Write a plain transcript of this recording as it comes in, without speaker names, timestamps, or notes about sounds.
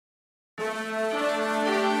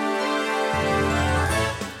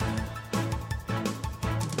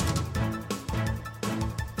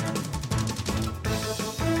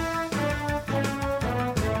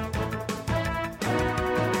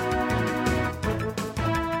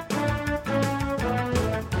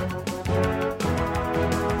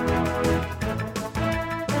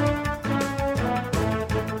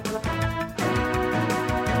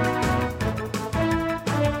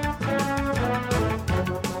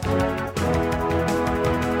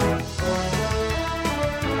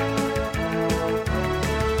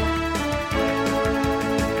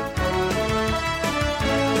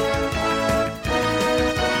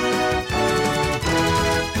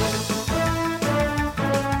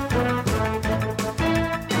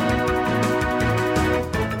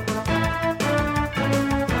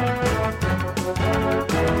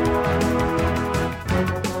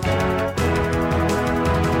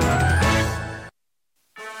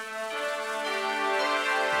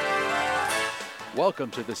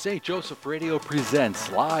Welcome to the St. Joseph Radio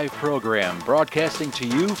Presents live program, broadcasting to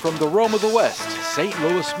you from the Rome of the West, St.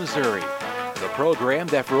 Louis, Missouri. The program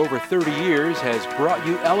that for over 30 years has brought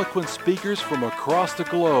you eloquent speakers from across the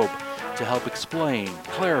globe to help explain,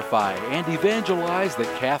 clarify, and evangelize the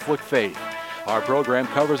Catholic faith. Our program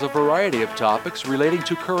covers a variety of topics relating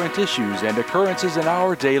to current issues and occurrences in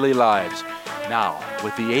our daily lives. Now,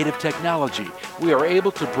 with the aid of technology, we are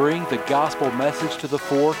able to bring the gospel message to the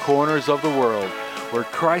four corners of the world, where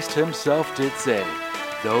Christ himself did say,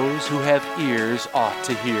 "Those who have ears ought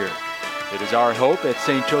to hear." It is our hope at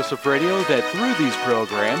St. Joseph Radio that through these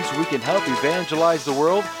programs we can help evangelize the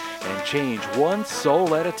world and change one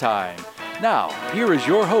soul at a time. Now, here is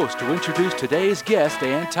your host to introduce today's guest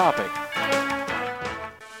and topic.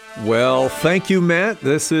 Well, thank you, Matt.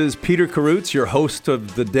 This is Peter Karutz, your host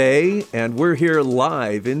of the day, and we're here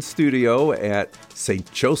live in studio at St.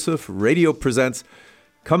 Joseph Radio Presents,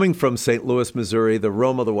 coming from St. Louis, Missouri, the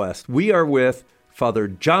Rome of the West. We are with Father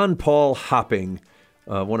John Paul Hopping,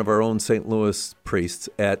 one of our own St. Louis priests,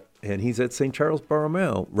 and he's at St. Charles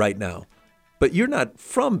Borromeo right now. But you're not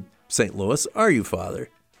from St. Louis, are you, Father?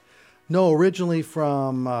 No, originally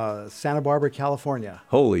from Santa Barbara, California.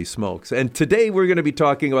 Holy smokes. And today we're going to be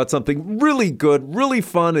talking about something really good, really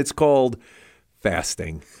fun. It's called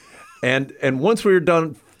fasting. And once we're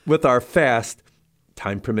done with our fast,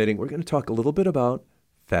 time permitting, we're going to talk a little bit about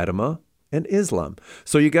Fatima and Islam.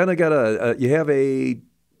 So you have a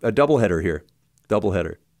doubleheader here.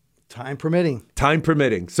 Doubleheader. Time permitting. Time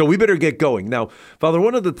permitting. So we better get going. Now, Father,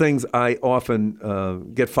 one of the things I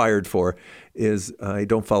often get fired for is I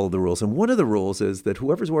don't follow the rules. And one of the rules is that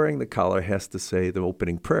whoever's wearing the collar has to say the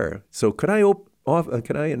opening prayer. So could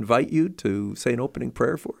I invite you to say an opening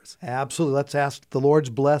prayer for us? Absolutely. Let's ask the Lord's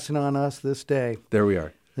blessing on us this day. There we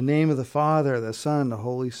are. In the name of the Father, the Son, the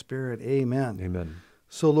Holy Spirit. Amen. Amen.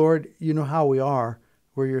 So, Lord, you know how we are.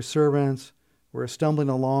 We're your servants. We're stumbling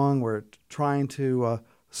along. We're trying to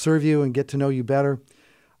serve you and get to know you better.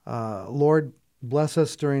 Lord, bless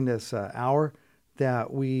us during this hour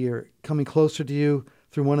that we are coming closer to you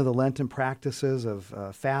through one of the Lenten practices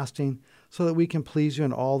of fasting so that we can please you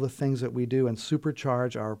in all the things that we do and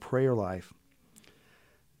supercharge our prayer life.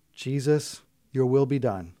 Jesus, your will be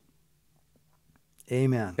done.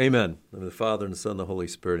 Amen. Amen. Of the Father and the Son and the Holy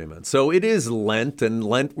Spirit. Amen. So it is Lent, and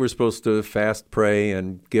Lent we're supposed to fast, pray,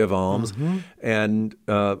 and give alms. Mm-hmm. And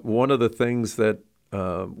one of the things that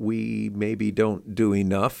we maybe don't do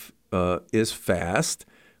enough is fast.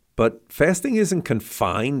 But fasting isn't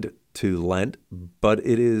confined to Lent, but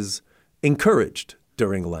it is encouraged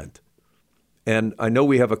during Lent. And I know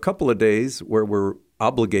we have a couple of days where we're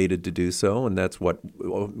obligated to do so, and that's what,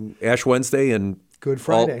 Ash Wednesday and Good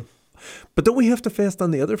Friday. But don't we have to fast on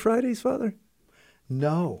the other Fridays, Father?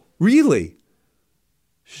 No. Really?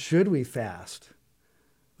 Should we fast?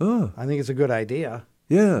 Oh. I think it's a good idea.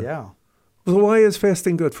 Yeah. Yeah. Well, why is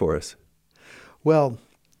fasting good for us? Well,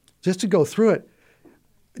 just to go through it,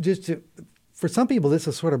 for some people this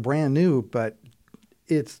is sort of brand new, but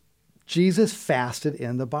it's Jesus fasted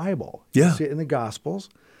in the Bible. Yeah. You see it in the Gospels.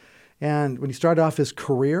 And when he started off his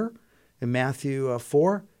career in Matthew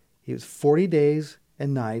 4, he was 40 days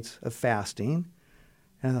and nights of fasting.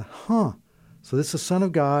 And I thought, so this is the Son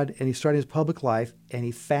of God, and he's starting his public life, and he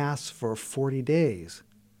fasts for 40 days.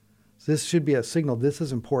 So this should be a signal. This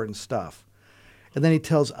is important stuff. And then he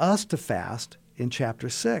tells us to fast in chapter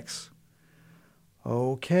 6.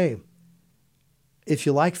 Okay. If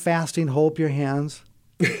you like fasting, hold up your hands.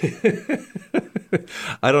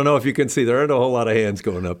 I don't know if you can see. There aren't a whole lot of hands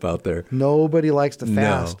going up out there. Nobody likes to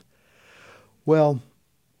fast. No. Well,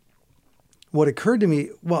 what occurred to me,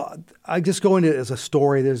 I just go into it as a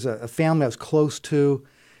story. There's a family I was close to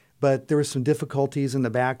but there were some difficulties in the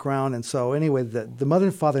background. And so anyway, the mother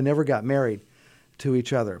and father never got married to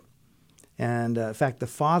each other. And in fact, the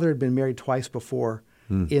father had been married twice before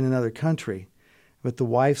in another country. But the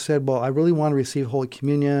wife said, well, I really want to receive Holy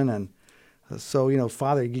Communion. And so,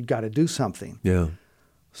 Father, you got to do something. Yeah.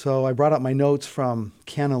 So I brought up my notes from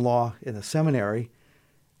canon law in the seminary.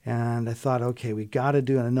 And I thought, okay, we got to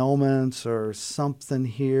do an annulments or something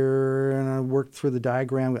here. And I worked through the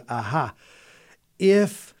diagram. Aha.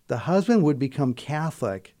 If the husband would become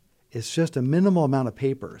Catholic, it's just a minimal amount of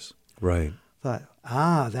papers. Right. I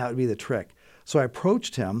thought, that would be the trick. So I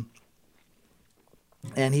approached him,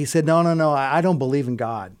 and he said, no, I don't believe in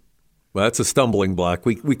God. Well, that's a stumbling block.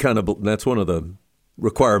 We kind of, that's one of the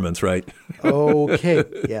requirements, right? Okay.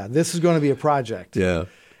 Yeah, this is going to be a project. Yeah.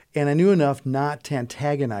 And I knew enough not to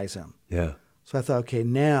antagonize him. Yeah. So I thought, okay,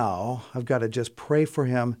 now I've got to just pray for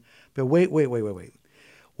him. But wait.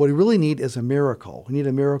 What we really need is a miracle. We need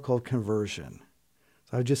a miracle of conversion.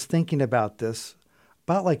 So I was just thinking about this,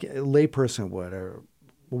 about like a layperson would or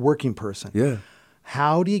a working person. Yeah.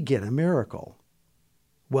 How do you get a miracle?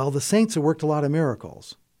 Well, the saints have worked a lot of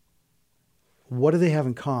miracles. What do they have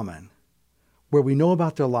in common? Where we know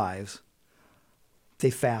about their lives, they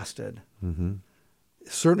fasted. Mm-hmm.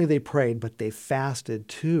 Certainly they prayed, but they fasted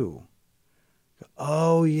too.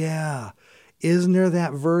 Oh, yeah. Isn't there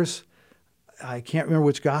that verse? I can't remember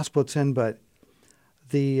which gospel it's in, but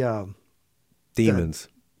the demons.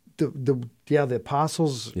 The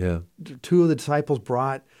apostles, Yeah. two of the disciples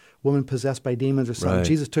brought women possessed by demons or something. Right.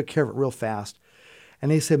 Jesus took care of it real fast.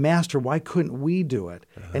 And they said, Master, why couldn't we do it?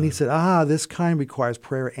 And he said, this kind requires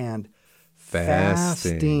prayer and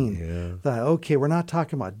fasting. Yeah. Thought, okay, we're not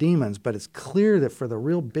talking about demons, but it's clear that for the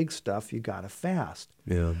real big stuff, you got to fast.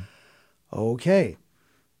 Yeah. Okay,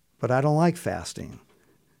 but I don't like fasting.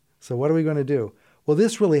 So what are we going to do? Well,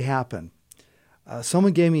 this really happened.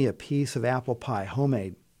 Someone gave me a piece of apple pie,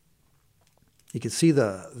 homemade. You could see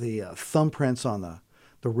the thumbprints on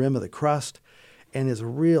the rim of the crust, and it's a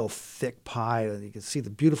real thick pie. You can see the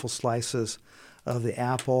beautiful slices of the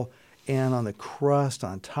apple, and on the crust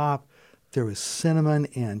on top, there was cinnamon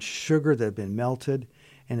and sugar that had been melted,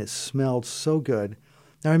 and it smelled so good.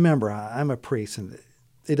 Now remember, I'm a priest, and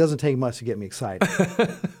it doesn't take much to get me excited.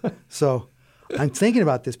 So I'm thinking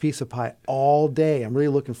about this piece of pie all day. I'm really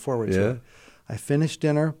looking forward to it. I finished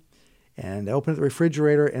dinner, and I opened the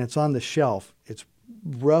refrigerator, and it's on the shelf. It's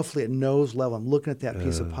roughly at nose level. I'm looking at that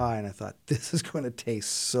piece of pie, and I thought, this is going to taste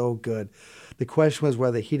so good. The question was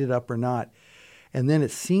whether they heat it up or not. And then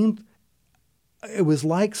it was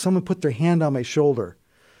like someone put their hand on my shoulder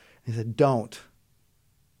and said, don't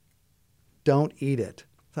eat it.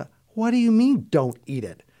 I thought, what do you mean, don't eat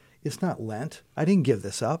it? It's not Lent. I didn't give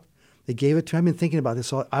this up. They gave it to me. I've been thinking about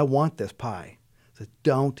this. I want this pie. I said,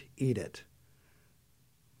 don't eat it.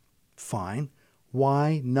 Fine.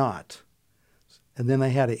 Why not? And then I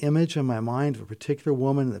had an image in my mind of a particular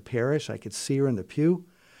woman in the parish. I could see her in the pew.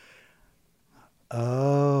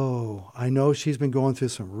 Oh, I know she's been going through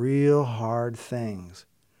some real hard things.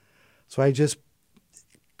 So I just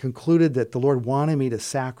concluded that the Lord wanted me to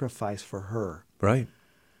sacrifice for her. Right.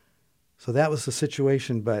 So that was the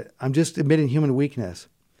situation, but I'm just admitting human weakness.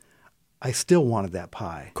 I still wanted that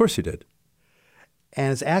pie. Of course you did.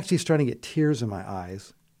 And it's actually starting to get tears in my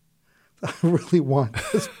eyes. I really want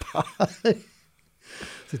this pie. I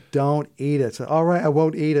said, don't eat it. So, all right, I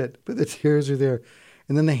won't eat it. But the tears are there.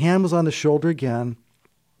 And then the hand was on the shoulder again.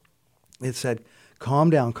 It said, calm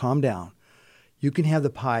down, calm down. You can have the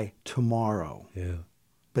pie tomorrow,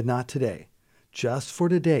 but not today. Just for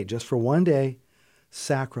today, just for one day,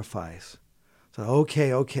 sacrifice. So,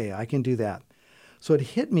 okay, I can do that. So it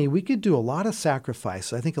hit me, we could do a lot of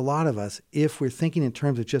sacrifice. I think a lot of us, if we're thinking in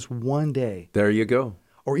terms of just one day. There you go.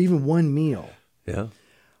 Or even one meal. Yeah.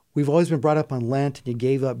 We've always been brought up on Lent, and you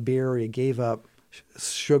gave up beer, or you gave up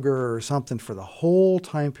sugar or something for the whole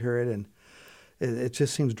time period, and it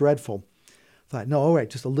just seems dreadful. I thought, no, all right,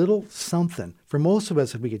 just a little something. For most of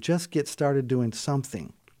us, if we could just get started doing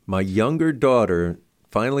something. My younger daughter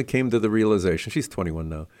finally came to the realization, she's 21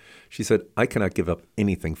 now, she said, I cannot give up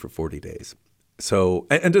anything for 40 days. So,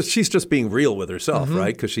 and she's just being real with herself,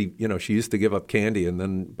 right? Because she used to give up candy, and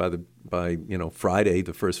then by Friday,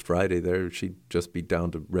 the first Friday there, she'd just be down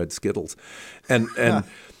to red Skittles, and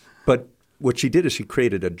but what she did is she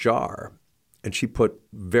created a jar, and she put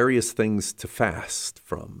various things to fast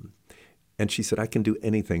from, and she said, I can do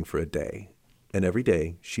anything for a day, and every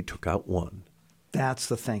day she took out one. That's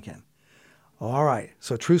the thinking. All right,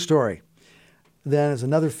 so true story. Then there's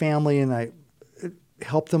another family, and I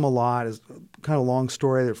helped them a lot. It's kind of a long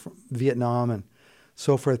story. They're from Vietnam and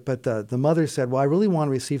so forth. But the mother said, well, I really want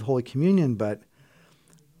to receive Holy Communion, but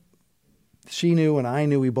she knew and I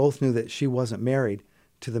knew, we both knew that she wasn't married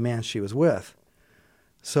to the man she was with.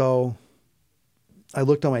 So I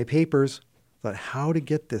looked on my papers, thought how to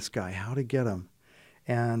get this guy, how to get him.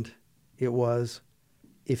 And it was,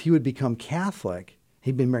 if he would become Catholic,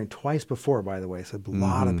 he'd been married twice before, by the way, so a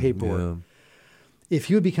lot of paperwork. Yeah. If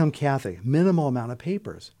he would become Catholic, minimal amount of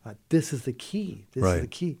papers. This is the key. This is the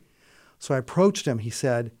key. So I approached him. He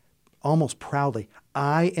said, almost proudly,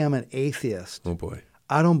 I am an atheist. Oh, boy.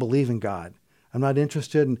 I don't believe in God. I'm not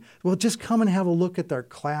interested in, well, just come and have a look at our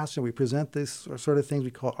class, and we present this sort of things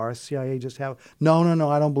we call RCIA. Just have, no,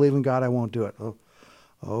 I don't believe in God. I won't do it. Oh,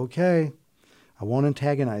 okay. I won't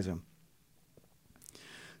antagonize him.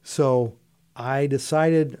 So I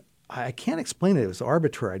decided, I can't explain it. It was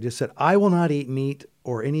arbitrary. I just said, I will not eat meat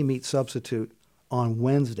or any meat substitute on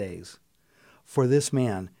Wednesdays for this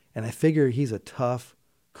man. And I figure he's a tough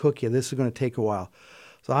cookie. This is going to take a while.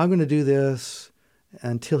 So I'm going to do this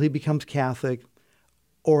until he becomes Catholic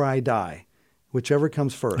or I die, whichever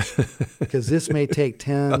comes first. Because this may take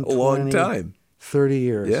 10, 20, long time. 30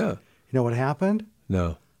 years. Yeah. You know what happened?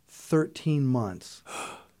 No. 13 months.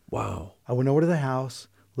 Wow. I went over to the house.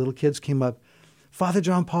 Little kids came up. Father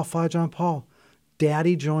John Paul,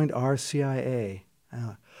 Daddy joined RCIA.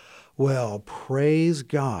 Well, praise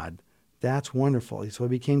God. That's wonderful. So I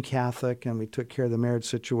became Catholic, and we took care of the marriage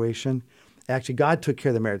situation. Actually, God took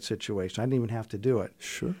care of the marriage situation. I didn't even have to do it.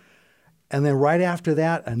 Sure. And then right after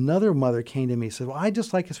that, another mother came to me and said, well, I'd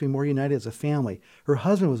just like us to be more united as a family. Her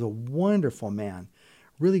husband was a wonderful man,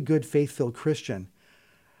 really good, faith-filled Christian.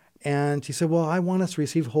 And she said, well, I want us to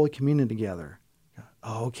receive Holy Communion together.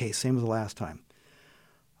 Oh, okay, same as the last time.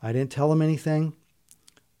 I didn't tell him anything.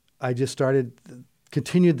 I just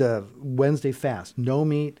continued the Wednesday fast, no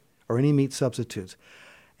meat or any meat substitutes.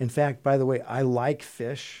 In fact, by the way, I like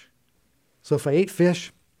fish. So if I ate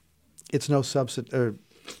fish, it's no substitute.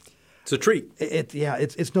 It's a treat.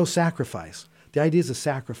 It's no sacrifice. The idea is a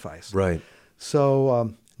sacrifice. Right.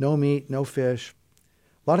 So no meat, no fish.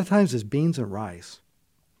 A lot of times it's beans and rice.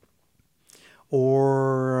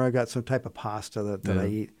 Or I got some type of pasta that I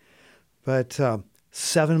eat. But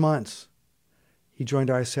 7 months, he joined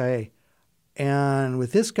RCIA. And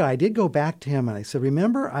with this guy, I did go back to him and I said,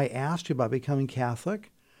 remember I asked you about becoming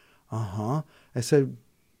Catholic? Uh-huh. I said,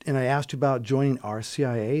 and I asked you about joining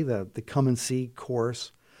RCIA, the Come and See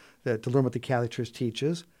course to learn what the Catholic Church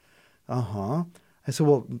teaches. Uh-huh. I said,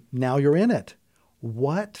 well, now you're in it.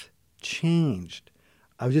 What changed?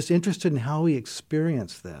 I was just interested in how he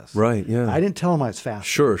experienced this. Right, yeah. I didn't tell him I was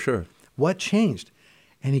fasting. Sure. What changed?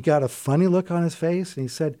 And he got a funny look on his face, and he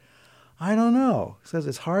said, I don't know. He says,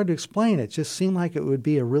 it's hard to explain. It just seemed like it would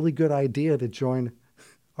be a really good idea to join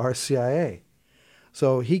RCIA.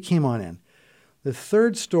 So he came on in. The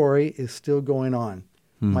third story is still going on.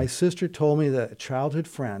 My sister told me that a childhood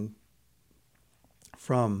friend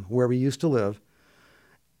from where we used to live,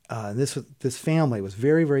 this family was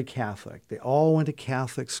very, very Catholic. They all went to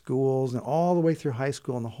Catholic schools and all the way through high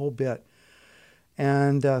school and the whole bit.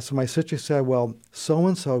 And so my sister said, well,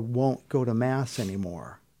 so-and-so won't go to Mass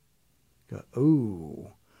anymore. I go,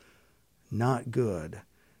 ooh, not good.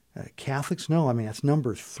 Catholics, no. I mean, that's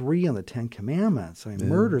number 3 on the 10 Commandments. I mean,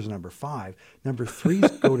 murder's number 5. Number 3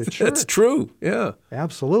 is go to church. That's true, yeah.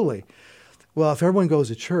 Absolutely. Well, if everyone goes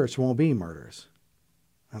to church, there won't be murders.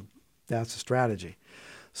 That's a strategy.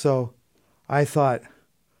 So I thought,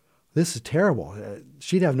 this is terrible.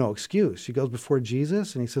 She'd have no excuse. She goes before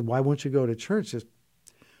Jesus, and he said, why won't you go to church? Just,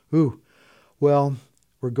 well,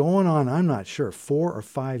 we're going on, I'm not sure, 4 or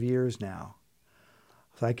 5 years now.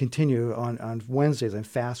 So I continue on Wednesdays. I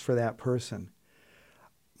fast for that person.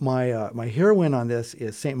 My heroine on this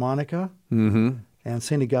is St. Monica and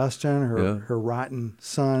St. Augustine, her rotten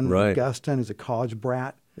son, Augustine, who's a college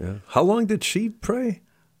brat. Yeah. How long did she pray?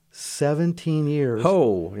 17 years.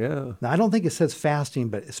 Oh, yeah. Now, I don't think it says fasting,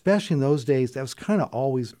 but especially in those days, that was kind of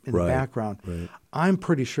always in the background. Right. I'm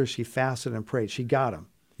pretty sure she fasted and prayed. She got him.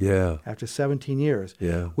 Yeah. After 17 years.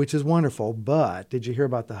 Yeah. Which is wonderful. But did you hear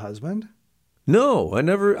about the husband? No, I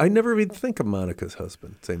never even think of Monica's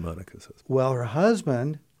husband, St. Monica's husband. Well, her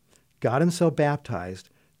husband got himself baptized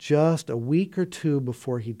just a week or 2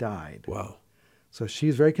 before he died. Wow. So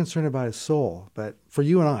she's very concerned about his soul. But for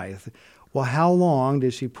you and I, well, how long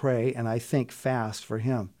did she pray and I think fast for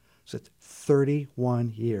him? So it's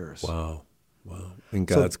 31 years. Wow. In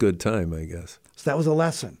God's good time, I guess. So that was a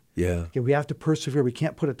lesson. Yeah. Okay, we have to persevere. We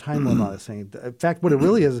can't put a time limit on this thing. In fact, what it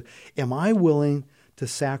really is, am I willing to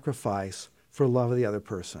sacrifice for love of the other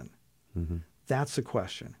person? That's the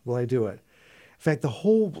question. Will I do it? In fact,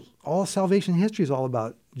 all salvation history is all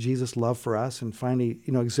about Jesus' love for us and finally,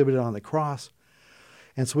 exhibited on the cross.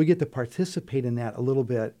 And so we get to participate in that a little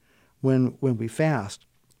bit when we fast.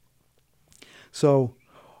 So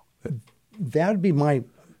that would be my,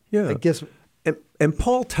 I guess. And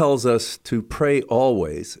Paul tells us to pray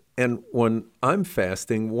always. And when I'm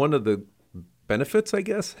fasting, one of the benefits, I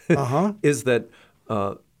guess, is that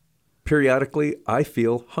periodically I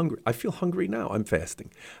feel hungry. I feel hungry now. I'm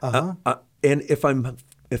fasting. And if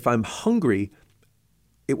I'm hungry,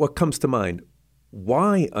 what comes to mind?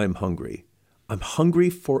 Why I'm hungry? I'm hungry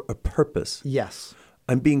for a purpose. Yes.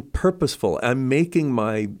 I'm being purposeful. I'm making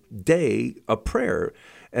my day a prayer.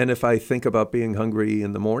 And if I think about being hungry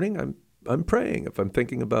in the morning, I'm praying. If I'm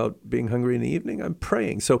thinking about being hungry in the evening, I'm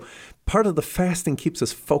praying. So part of the fasting keeps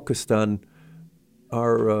us focused on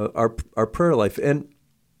our prayer life.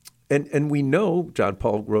 And we know, John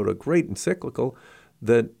Paul wrote a great encyclical,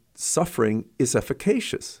 that suffering is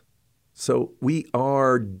efficacious. So we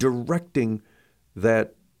are directing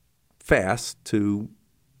that fast to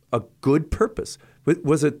a good purpose.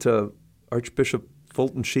 Was it Archbishop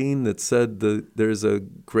Fulton Sheen that said there's a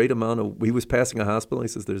great amount of, he was passing a hospital, he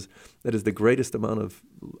says that is the greatest amount of,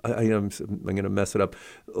 I'm going to mess it up,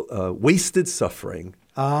 wasted suffering.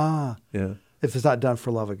 Yeah. If it's not done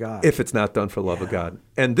for love of God. If it's not done for love of God.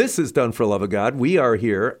 And this is done for love of God. We are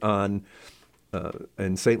here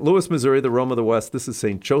in St. Louis, Missouri, the Rome of the West. This is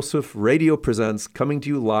St. Joseph Radio Presents, coming to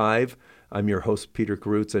you live. I'm your host, Peter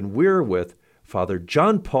Karutz, and we're with Father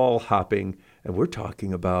John Paul Hopping, and we're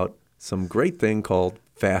talking about some great thing called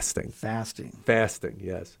fasting. Fasting,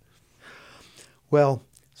 yes. Well,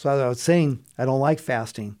 so as I was saying, I don't like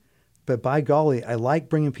fasting, but by golly, I like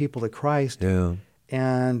bringing people to Christ. Yeah.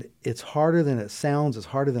 And it's harder than it sounds, it's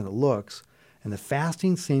harder than it looks. And the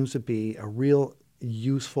fasting seems to be a real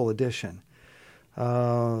useful addition.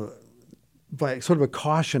 But sort of a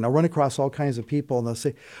caution, I'll run across all kinds of people and they'll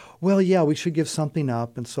say, well, yeah, we should give something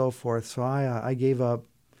up and so forth. So I gave up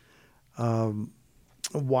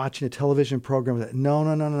watching a television program that,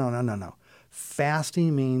 no.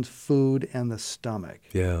 Fasting means food and the stomach.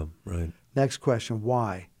 Yeah, right. Next question,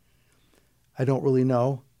 why? I don't really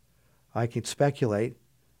know. I can speculate,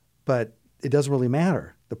 but it doesn't really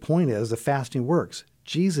matter. The point is the fasting works.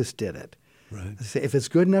 Jesus did it. Right. If it's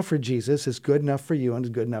good enough for Jesus, it's good enough for you and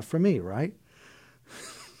it's good enough for me, right?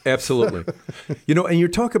 Absolutely. And you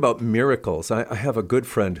talk about miracles. I have a good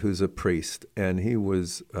friend who's a priest, and he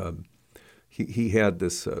was he had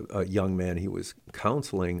this young man he was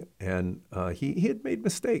counseling, and he had made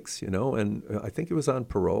mistakes, and I think he was on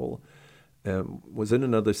parole, was in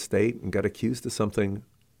another state and got accused of something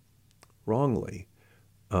wrongly,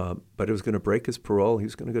 but it was going to break his parole. He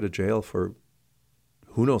was going to go to jail for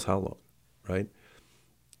who knows how long, right?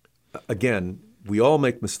 Again, we all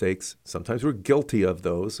make mistakes. Sometimes we're guilty of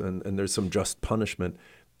those, and there's some just punishment.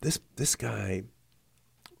 This guy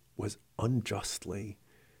was unjustly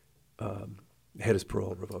had his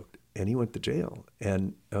parole revoked, and he went to jail.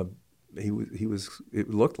 And he was. It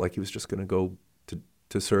looked like he was just going to go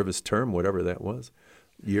to serve his term, whatever that was,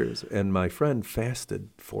 years. And my friend fasted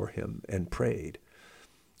for him and prayed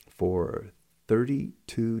for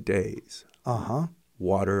 32 days.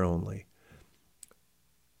 Water only.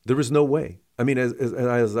 There was no way. I mean,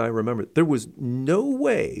 as I remember, there was no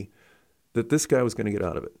way that this guy was going to get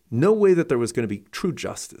out of it. No way that there was going to be true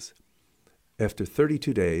justice. After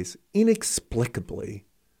 32 days, inexplicably,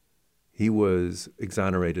 he was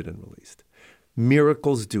exonerated and released.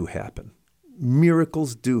 Miracles do happen.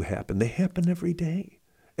 Miracles do happen. They happen every day.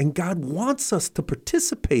 And God wants us to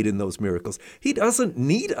participate in those miracles. He doesn't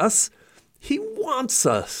need us. He wants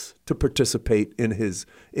us to participate in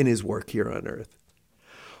his work here on earth.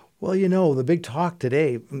 Well, the big talk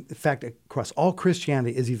today, in fact, across all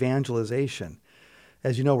Christianity, is evangelization.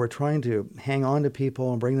 As you know, we're trying to hang on to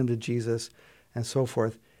people and bring them to Jesus and so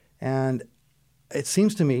forth. And it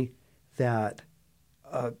seems to me that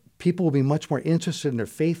people will be much more interested in their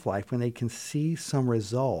faith life when they can see some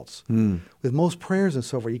results. With most prayers and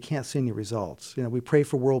so forth, you can't see any results. We pray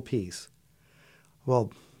for world peace.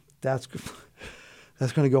 Well, that's going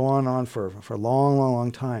to go on for a long, long,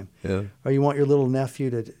 long time. Yeah. Or you want your little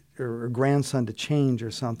nephew or grandson to change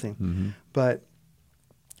or something. Mm-hmm. But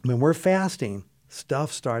when we're fasting,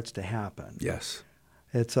 stuff starts to happen. Yes.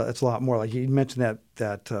 It's a lot more. Like you mentioned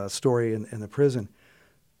that story in the prison.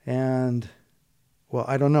 And, well,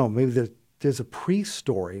 I don't know. Maybe there's a priest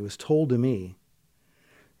story. It was told to me.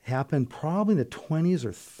 It happened probably in the 20s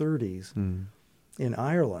or 30s in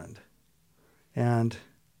Ireland. And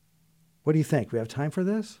what do you think? We have time for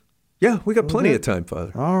this? Yeah, we got plenty of time,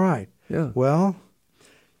 Father. All right. Yeah. Well,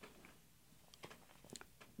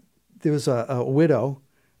 there was a widow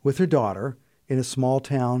with her daughter in a small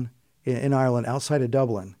town in Ireland outside of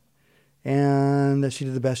Dublin. And she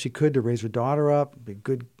did the best she could to raise her daughter up, be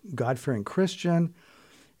good God-fearing Christian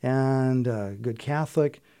and a good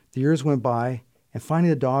Catholic. The years went by, and finally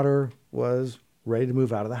the daughter was ready to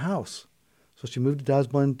move out of the house. So she moved to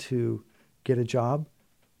Dublin to get a job,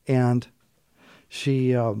 and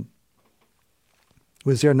she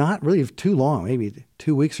was there not really too long, maybe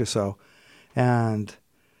 2 weeks or so. And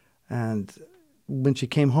when she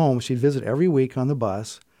came home, she'd visit every week on the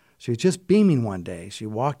bus. She was just beaming one day. She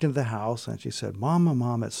walked into the house and she said,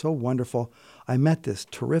 Mom, it's so wonderful. I met this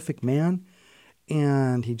terrific man,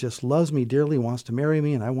 and he just loves me dearly, wants to marry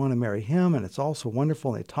me, and I want to marry him, and it's all so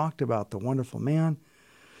wonderful. And they talked about the wonderful man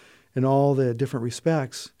in all the different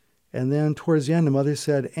respects. And then towards the end, the mother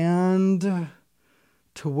said, and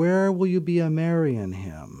to where will you be a-marrying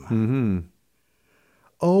him? Mm-hmm.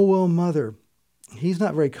 Oh, well, Mother, he's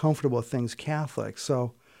not very comfortable with things Catholic,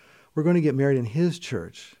 so we're going to get married in his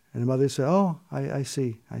church. And the mother said, oh, I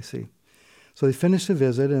see. So they finished the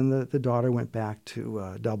visit, and the daughter went back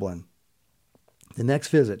to Dublin. The next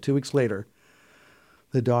visit, 2 weeks later,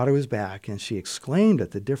 the daughter was back, and she exclaimed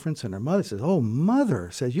at the difference in her mother. She says, oh,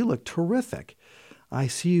 Mother, says, you look terrific. I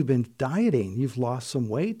see you've been dieting. You've lost some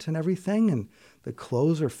weight and everything, and the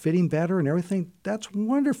clothes are fitting better and everything. That's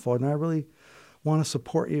wonderful, and I really want to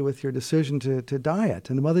support you with your decision to diet.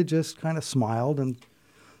 And the mother just kind of smiled and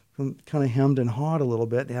kind of hemmed and hawed a little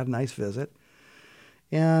bit. They had a nice visit.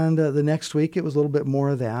 And the next week, it was a little bit more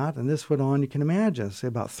of that. And this went on, you can imagine, say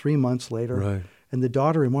about 3 months later. Right. And the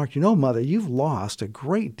daughter remarked, Mother, you've lost a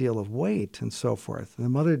great deal of weight and so forth. And the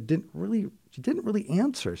mother didn't really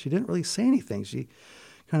answer. She didn't really say anything. She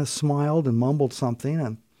kind of smiled and mumbled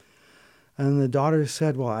something. And the daughter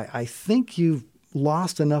said, well, I think you've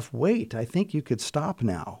lost enough weight. I think you could stop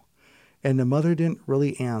now. And the mother didn't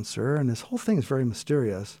really answer. And this whole thing is very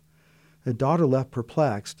mysterious. The daughter left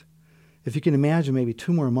perplexed. If you can imagine, maybe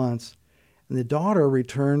 2 more months. And the daughter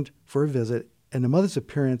returned for a visit, and the mother's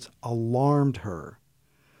appearance alarmed her.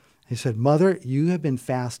 He said, Mother, you have been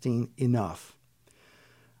fasting enough.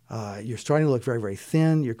 You're starting to look very, very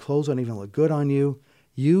thin. Your clothes don't even look good on you.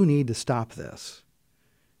 You need to stop this.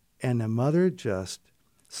 And the mother just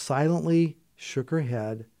silently shook her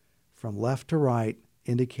head from left to right,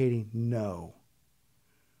 indicating no.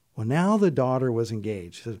 Well, now the daughter was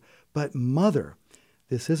engaged. She said, but Mother,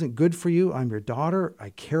 this isn't good for you. I'm your daughter.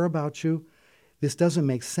 I care about you. This doesn't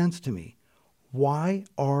make sense to me. Why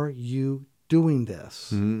are you doing this?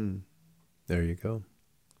 There you go.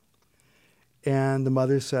 And the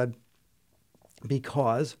mother said,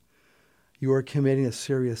 because you are committing a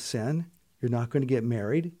serious sin. You're not going to get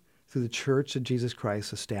married through the church that Jesus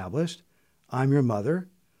Christ established. I'm your mother.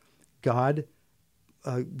 God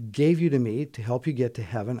gave you to me to help you get to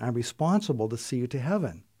heaven. I'm responsible to see you to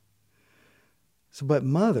heaven. So, but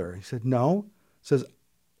Mother, he said, no. Says,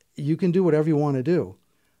 you can do whatever you want to do,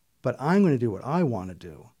 but I'm going to do what I want to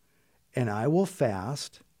do. And I will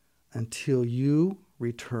fast until you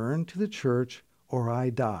return to the church or I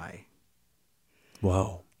die.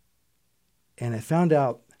 Wow. And I found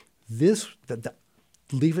out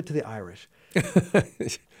leave it to the Irish.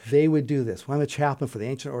 They would do this. Well, I'm a chaplain for the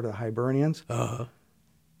Ancient Order of the Hibernians. Uh-huh.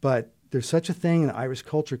 But there's such a thing in Irish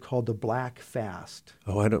culture called the Black Fast.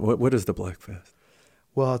 Oh, I don't. What is the Black Fast?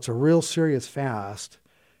 Well, it's a real serious fast,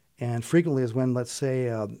 and frequently is when, let's say,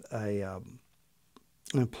 an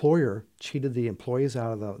employer cheated the employees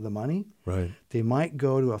out of the money. Right. They might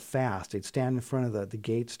go to a fast. They'd stand in front of the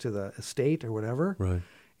gates to the estate or whatever. Right.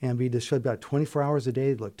 And be just about 24 hours a day.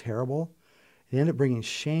 They'd look terrible. They end up bringing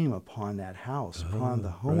shame upon that house, upon the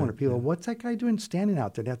homeowner. Right, People, what's that guy doing standing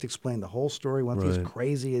out there? They have to explain the whole story. One thing's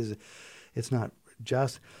crazy, it's not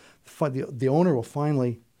just. The owner will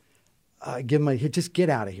finally give money. Here, just get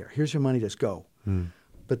out of here. Here's your money. Just go.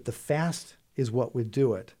 But the fast is what would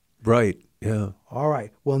do it. Right. Yeah. All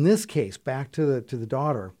right. Well, in this case, back to the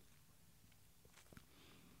daughter.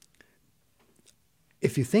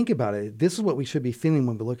 If you think about it, this is what we should be feeling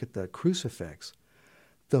when we look at the crucifix.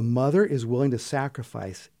 The mother is willing to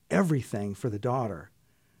sacrifice everything for the daughter.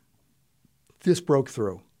 This broke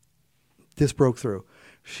through.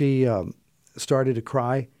 She started to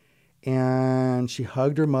cry, and she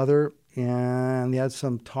hugged her mother, and they had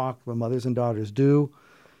some talk what mothers and daughters do,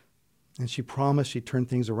 and she promised she'd turn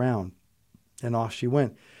things around, and off she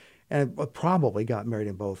went. And probably got married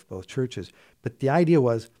in both churches. But the idea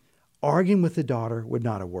was arguing with the daughter would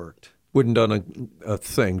not have worked. Wouldn't done a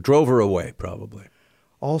thing. Drove her away, probably.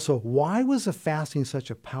 Also, why was the fasting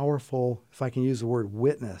such a powerful, if I can use the word,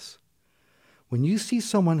 witness? When you see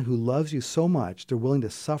someone who loves you so much, they're willing to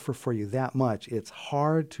suffer for you that much, it's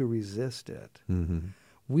hard to resist it. Mm-hmm.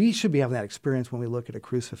 We should be having that experience when we look at a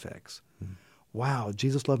crucifix. Mm-hmm. Wow,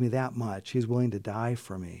 Jesus loved me that much. He's willing to die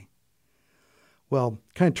for me. Well,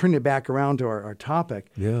 kind of turning it back around to our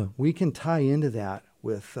topic, Yeah. we can tie into that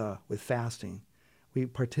with fasting. We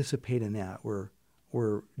participate in that. We're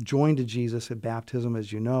joined to Jesus at baptism,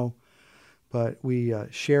 as you know, but we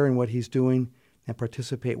share in what he's doing and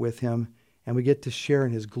participate with him, and we get to share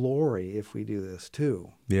in his glory if we do this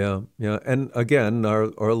too. Yeah, yeah. And again,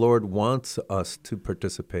 our Lord wants us to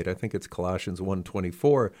participate. I think it's Colossians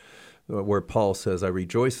 1:24, where Paul says, I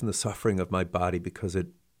rejoice in the suffering of my body because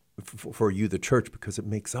for you, the church, because it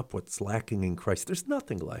makes up what's lacking in Christ. There's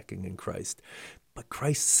nothing lacking in Christ, but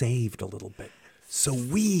Christ saved a little bit so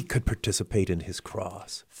we could participate in his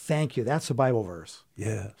cross. Thank you. That's a Bible verse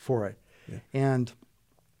for it. Yeah. And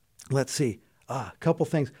let's see, a couple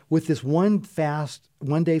things. With this one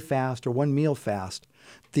day fast or one meal fast,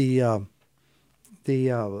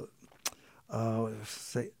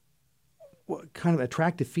 what kind of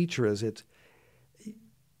attractive feature is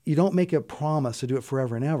you don't make a promise to do it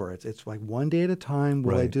forever and ever. It's like one day at a time.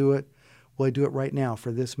 Will I do it? Will I do it right now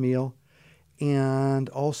for this meal? And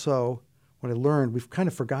also, what I learned, we've kind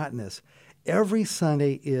of forgotten this. Every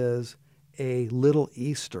Sunday is a little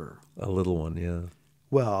Easter. A little one, yeah.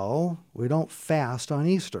 Well, we don't fast on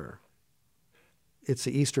Easter. It's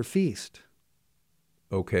the Easter feast.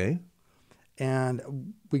 Okay.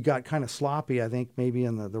 And we got kind of sloppy, I think, maybe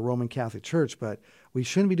in the Roman Catholic Church, but we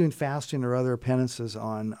shouldn't be doing fasting or other penances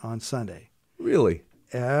on Sunday. Really?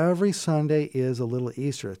 Every Sunday is a little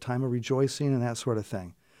Easter, a time of rejoicing and that sort of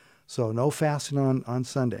thing. So no fasting on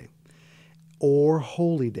Sunday. Or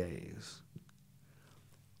holy days.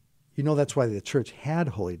 You know, that's why the church had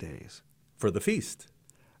holy days. For the feast.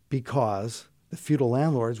 Because the feudal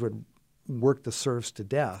landlords would work the serfs to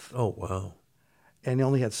death. Oh, wow. And they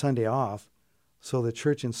only had Sunday off. So the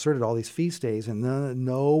church inserted all these feast days, and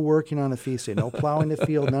no working on a feast day, no plowing the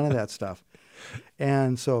field, none of that stuff.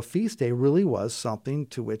 And so a feast day really was something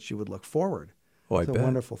to which you would look forward. Oh, I bet. bet. A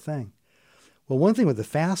wonderful thing. Well, one thing with the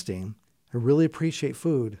fasting, I really appreciate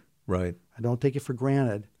food. Right. I don't take it for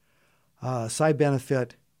granted. Side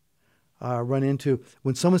benefit, run into,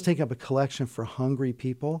 when someone's taking up a collection for hungry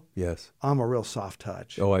people, Yes. I'm a real soft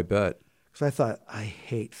touch. Oh, I bet. Because I thought, I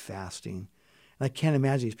hate fasting. And I can't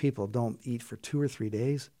imagine these people don't eat for 2 or 3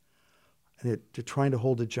 days. And they're trying to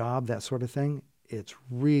hold a job, that sort of thing. It's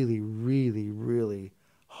really, really, really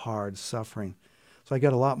hard suffering. So I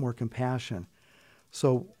got a lot more compassion.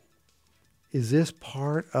 So is this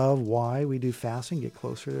part of why we do fasting, get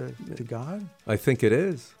closer to God? I think it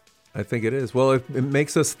is. I think it is. Well, it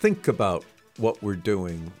makes us think about what we're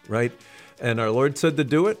doing, right? And our Lord said to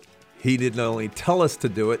do it. He didn't only tell us to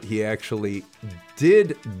do it, he actually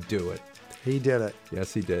did do it. He did it.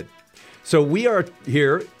 Yes, he did. So we are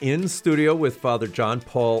here in studio with Father John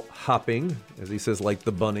Paul Hopping, as he says, like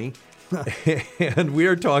the bunny. And we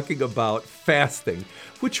are talking about fasting,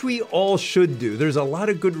 which we all should do. There's a lot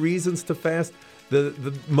of good reasons to fast.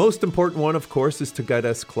 The most important one, of course, is to get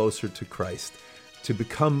us closer to Christ, to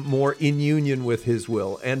become more in union with his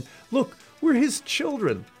will. And look, we're his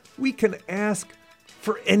children. We can ask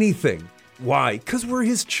for anything. Why? Because we're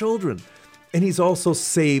his children. And he's also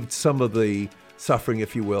saved some of the suffering,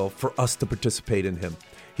 if you will, for us to participate in him.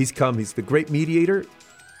 He's come. He's the great mediator.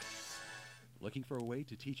 Looking for a way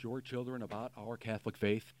to teach your children about our Catholic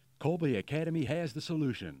faith? Colby Academy has the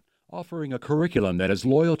solution. Offering a curriculum that is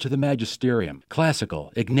loyal to the magisterium,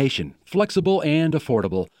 classical, Ignatian, flexible, and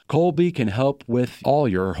affordable, Colby can help with all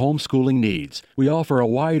your homeschooling needs. We offer a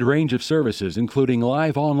wide range of services, including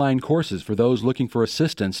live online courses for those looking for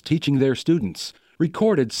assistance teaching their students,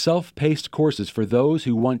 recorded self-paced courses for those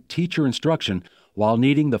who want teacher instruction while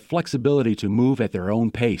needing the flexibility to move at their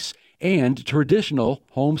own pace, and traditional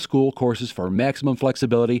homeschool courses for maximum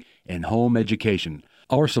flexibility and home education.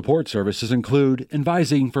 Our support services include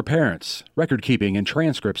advising for parents, record-keeping and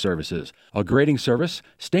transcript services, a grading service,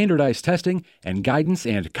 standardized testing, and guidance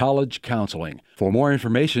and college counseling. For more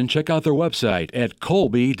information, check out their website at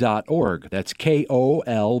kolbe.org. That's KOLBE.org.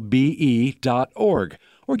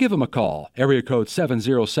 Or give them a call, area code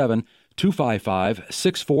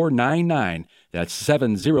 707-255-6499. That's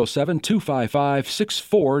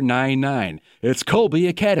 707-255-6499. It's Colby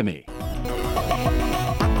Academy.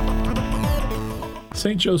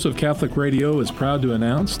 St. Joseph Catholic Radio is proud to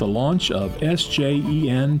announce the launch of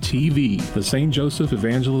SJEN TV, the St. Joseph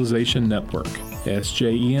Evangelization Network.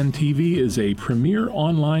 SJN TV is a premier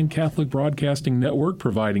online Catholic broadcasting network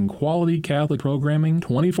providing quality Catholic programming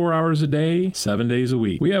 24 hours a day, 7 days a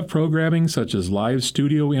week. We have programming such as live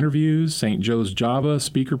studio interviews, St. Joe's Java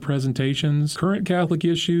speaker presentations, current Catholic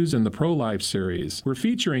issues, and the Pro-Life series. We're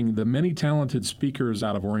featuring the many talented speakers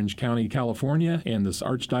out of Orange County, California, and this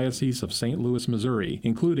Archdiocese of St. Louis, Missouri,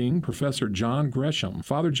 including Professor John Gresham,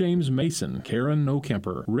 Father James Mason, Karen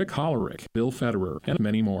Nokemper, Rick Hollerick, Bill Federer, and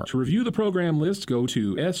many more. To review the program list, go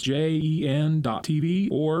to sjen.tv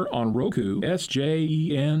or on Roku,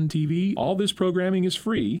 SJEN TV. All this programming is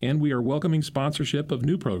free, and we are welcoming sponsorship of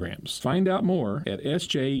new programs. Find out more at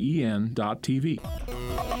sjen.tv.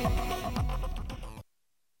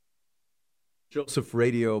 Joseph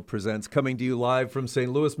Radio presents, coming to you live from St.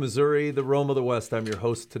 Louis, Missouri, the Rome of the West. I'm your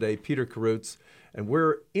host today, Peter Karutz, and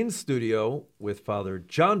we're in studio with Father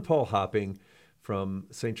John Paul Hopping from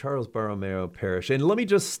St. Charles Borromeo Parish. And let me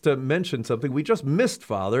just mention something. We just missed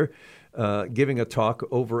Father giving a talk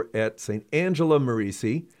over at St. Angela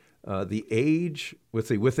Merisi. The age,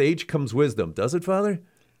 with age comes wisdom. Does it, Father?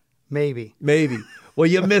 Maybe. Well,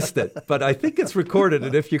 you missed it, but I think it's recorded.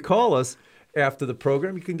 And if you call us after the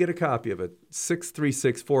program, you can get a copy of it.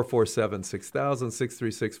 636-447-6000,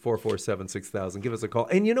 636-447-6000. Give us a call.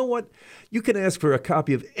 And you know what? You can ask for a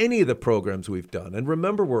copy of any of the programs we've done. And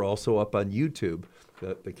remember, we're also up on YouTube.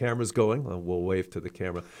 The camera's going. We'll wave to the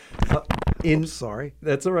camera. Sorry.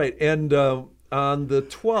 That's all right. And on the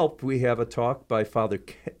 12th, we have a talk by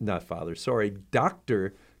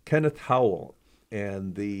Dr. Kenneth Howell.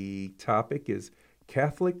 And the topic is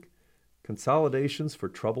Catholic Consolidations for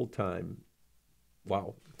Troubled Time.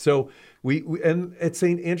 Wow. So we and at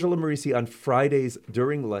St. Angela Merisi on Fridays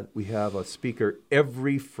during Lent, we have a speaker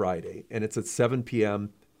every Friday, and it's at 7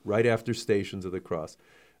 p.m. right after Stations of the Cross.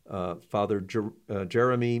 Father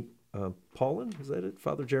Jeremy Paulin, is that it?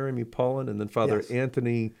 Father Jeremy Paulin, and then Father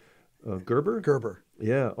Anthony Gerber? Gerber.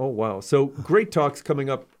 Yeah. Oh, wow. So great talks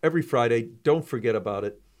coming up every Friday. Don't forget about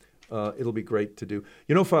it. It'll be great to do.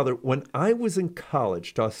 You know, Father, when I was in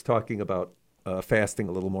college, talking about fasting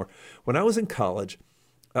a little more. When I was in college,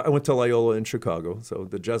 I went to Loyola in Chicago, so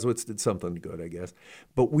the Jesuits did something good, I guess.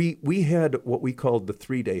 But we had what we called the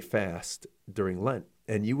 3-day fast during Lent,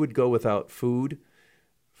 and you would go without food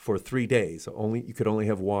for 3 days. You could only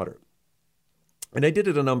have water. And I did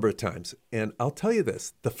it a number of times. And I'll tell you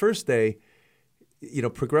this, the first day,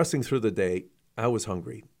 progressing through the day, I was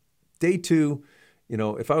hungry. Day 2,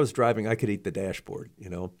 if I was driving, I could eat the dashboard,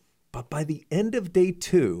 But by the end of day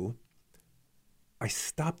 2, I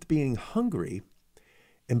stopped being hungry,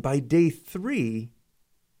 and by day 3,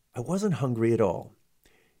 I wasn't hungry at all.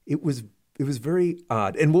 It was very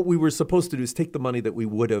odd. And what we were supposed to do is take the money that we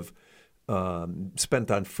would have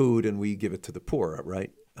spent on food and we give it to the poor,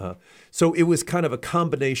 right? So it was kind of a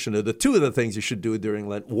combination of the two of the things you should do during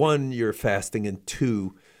Lent. 1, you're fasting, and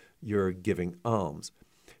 2, you're giving alms.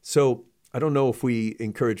 So I don't know if we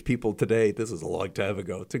encourage people today, this is a long time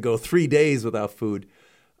ago, to go 3 days without food,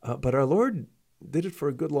 but our Lord did it for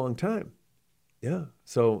a good long time. Yeah,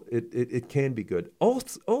 so it can be good.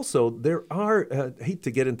 Also, there are, I hate to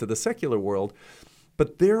get into the secular world,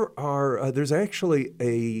 but there's actually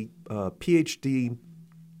a PhD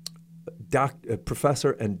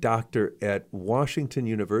professor and doctor at Washington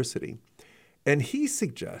University, and he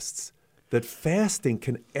suggests that fasting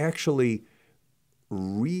can actually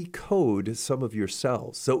recode some of your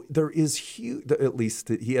cells. So there is at least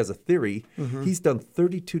he has a theory. Mm-hmm. He's done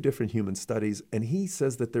 32 different human studies, and he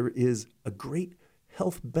says that there is a great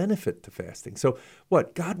health benefit to fasting. So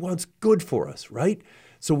what? God wants good for us, right?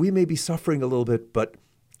 So we may be suffering a little bit, but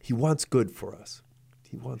he wants good for us.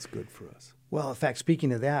 He wants good for us. Well, in fact,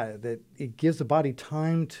 speaking of that it gives the body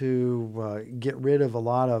time to get rid of a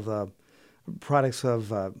lot of products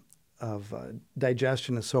of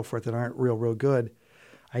digestion and so forth that aren't real good.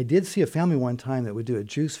 I did see a family one time that would do a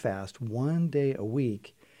juice fast 1 day a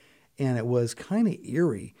week, and it was kind of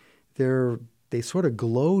eerie. They sort of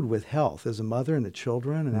glowed with health as a mother and the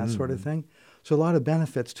children and that sort of thing. So a lot of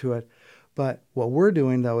benefits to it. But what we're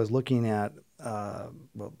doing, though, is looking at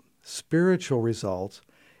spiritual results.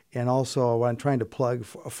 And also what I'm trying to plug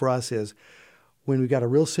for us is when we've got a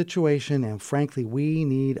real situation and, frankly, we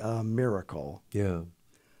need a miracle. Yeah.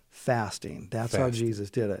 Fasting. That's how Jesus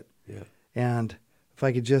did it. Yeah. And if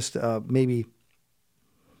I could just maybe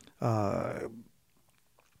go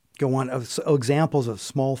on examples of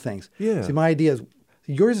small things. Yeah. See, my idea is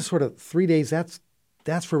yours is sort of 3 days. That's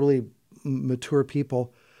for really mature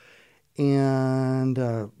people, and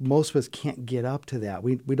most of us can't get up to that.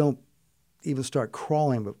 We don't even start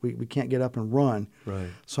crawling, but we can't get up and run. Right.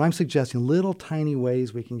 So I'm suggesting little tiny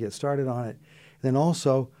ways we can get started on it. Then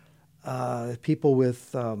also people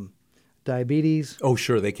with diabetes Oh,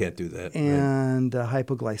 sure, they can't do that. and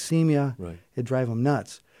hypoglycemia. Right. It'd drive them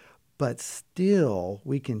nuts. But still,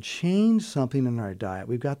 we can change something in our diet.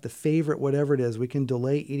 We've got the favorite, whatever it is. We can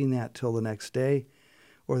delay eating that till the next day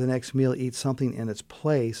or the next meal, eat something in its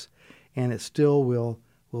place, and it still will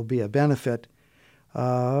be a benefit.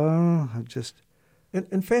 And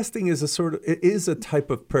fasting is a type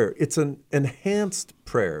of prayer. It's an enhanced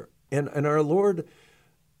prayer, and our Lord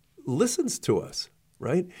listens to us,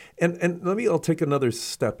 right? And I'll take another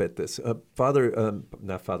step at this.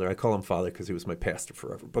 Not Father, I call him Father because he was my pastor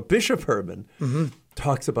forever. But Bishop Herman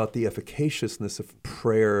talks about the efficaciousness of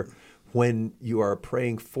prayer when you are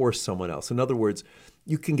praying for someone else. In other words,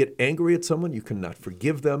 you can get angry at someone, you can not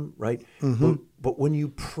forgive them, right? But when you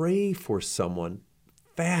pray for someone,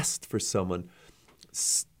 fast for someone,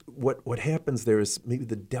 what happens there is maybe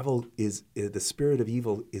the devil the spirit of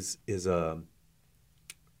evil is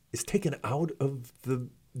taken out of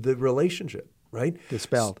the relationship, right?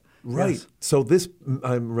 Dispelled. Right. Yes. So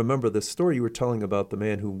I remember the story you were telling about the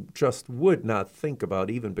man who just would not think about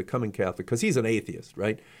even becoming Catholic because he's an atheist,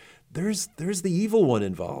 right? There's the evil one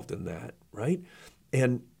involved in that, right?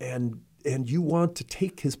 And you want to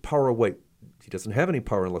take his power away. He doesn't have any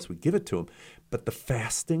power unless we give it to him. But the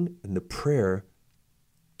fasting and the prayer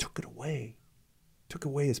took it away, took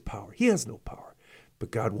away his power. He has no power.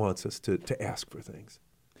 But God wants us to ask for things.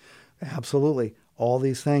 Absolutely. All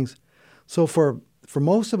these things. So for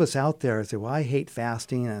most of us out there, say, well, I hate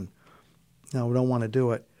fasting and we don't want to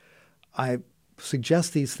do it. I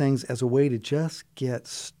suggest these things as a way to just get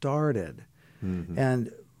started.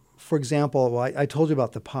 And for example, I told you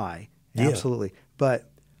about the pie. Yeah. Absolutely. But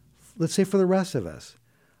let's say for the rest of us,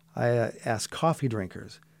 I ask coffee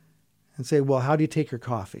drinkers and say, well, how do you take your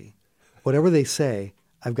coffee? Whatever they say,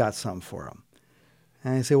 I've got something for them.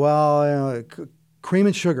 And I say, well, cream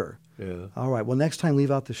and sugar. Yeah. All right. Well, next time,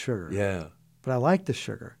 leave out the sugar. Yeah. But I like the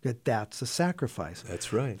sugar. That's a sacrifice.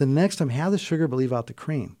 That's right. The next time, have the sugar, but leave out the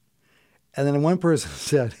cream. And then one person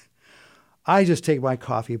said, I just take my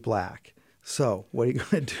coffee black. So what are you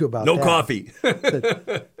going to do about that? No coffee.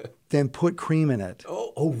 Then put cream in it.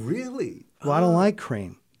 Oh, really? Well, I don't like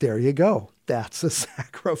cream. There you go. That's a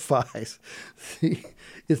sacrifice. See,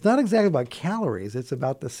 it's not exactly about calories. It's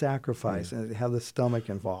about the sacrifice and have the stomach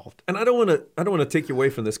involved. And I don't want to take you away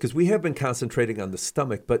from this because we have been concentrating on the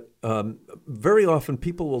stomach, but very often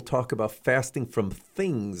people will talk about fasting from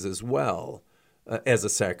things as well as a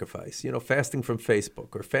sacrifice. Fasting from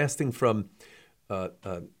Facebook or fasting from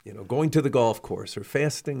going to the golf course or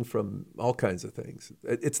fasting from all kinds of things.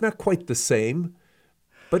 It's not quite the same,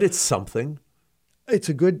 but it's something. It's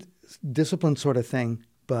a good discipline sort of thing,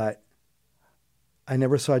 but I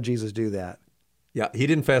never saw Jesus do that. Yeah, he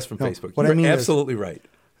didn't fast from Facebook. What You're I mean absolutely right.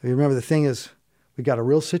 Remember, the thing is, we got a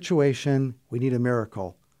real situation. We need a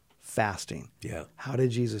miracle. Fasting. Yeah. How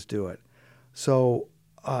did Jesus do it? So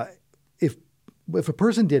if a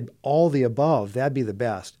person did all the above, that'd be the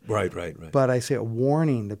best. Right. But I say a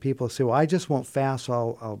warning to people who say, well, I just won't fast,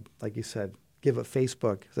 so I'll, like you said, give up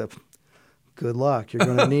Facebook. So, good luck. You're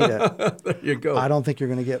going to need it. There you go. I don't think you're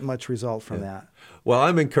going to get much result from that. Well,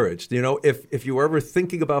 I'm encouraged. If you were ever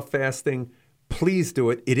thinking about fasting, please do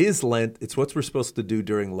it. It is Lent. It's what we're supposed to do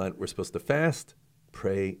during Lent. We're supposed to fast,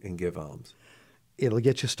 pray, and give alms. It'll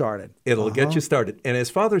get you started. It'll get you started. And as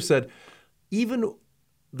Father said, even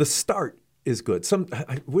the start is good.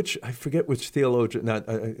 I forget which theologian,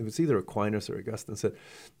 it was either Aquinas or Augustine, said,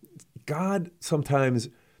 God sometimes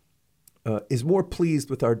is more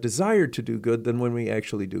pleased with our desire to do good than when we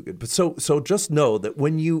actually do good. But so just know that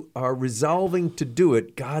when you are resolving to do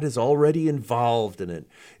it, God is already involved in it.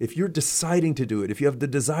 If you're deciding to do it, if you have the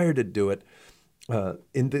desire to do it,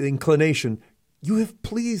 in the inclination, you have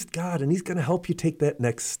pleased God, and He's going to help you take that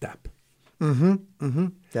next step.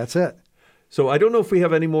 That's it. So I don't know if we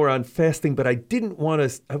have any more on fasting, but I want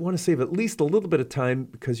to save at least a little bit of time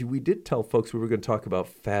because we did tell folks we were going to talk about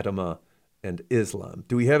Fatima and Islam.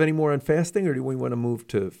 Do we have any more on fasting, or do we want to move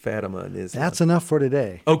to Fatima and Islam? That's enough for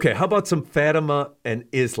today. Okay, how about some Fatima and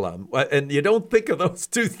Islam? And you don't think of those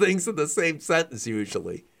two things in the same sentence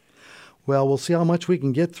usually. Well, we'll see how much we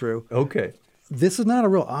can get through. Okay. This is not a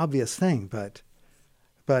real obvious thing, but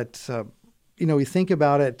we think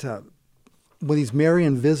about it with these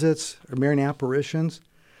Marian visits or Marian apparitions.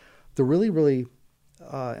 The really, really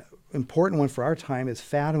important one for our time is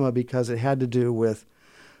Fatima because it had to do with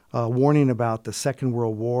warning about the Second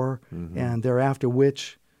World War and thereafter,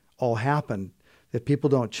 which all happened. If people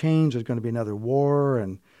don't change, there's going to be another war.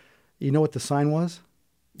 And you know what the sign was?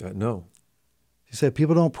 No. He said,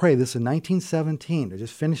 people don't pray. This is 1917. They're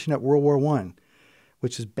just finishing up World War I,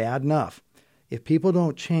 which is bad enough. if people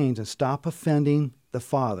don't change and stop offending the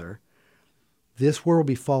Father, this war will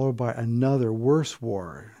be followed by another worse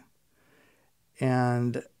war.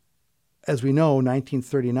 And as we know,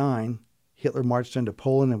 1939, Hitler marched into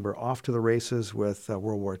Poland and we're off to the races with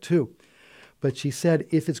World War II. But she said,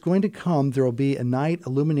 if it's going to come, there will be a night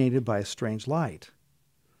illuminated by a strange light.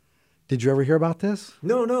 Did you ever hear about this?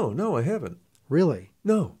 No, I haven't. Really?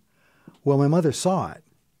 No. Well, my mother saw it.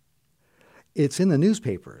 It's in the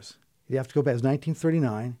newspapers. You have to go back. It was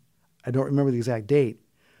 1939. I don't remember the exact date.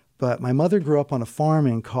 But my mother grew up on a farm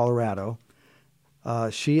in Colorado.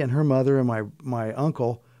 She and her mother and my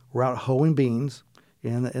uncle were out hoeing beans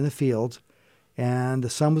in the fields. And the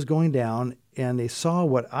sun was going down. And they saw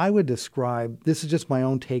what I would describe, this is just my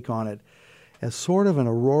own take on it, as sort of an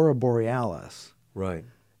aurora borealis. Right.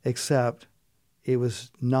 Except it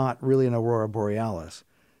was not really an aurora borealis.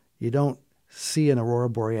 You don't see an aurora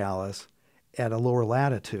borealis at a lower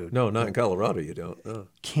latitude. No, not in Colorado you don't. No.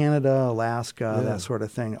 Canada, Alaska, that sort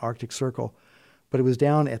of thing, Arctic Circle. But it was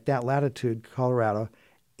down at that latitude, Colorado.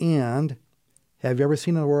 And have you ever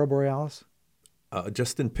seen an aurora borealis?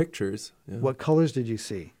 Just in pictures. Yeah. What colors did you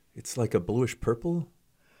see? It's like a bluish purple.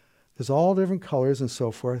 There's all different colors and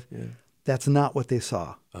so forth. Yeah. That's not what they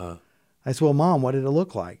saw. I said, well, Mom, what did it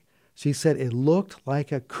look like? She said it looked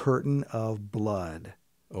like a curtain of blood.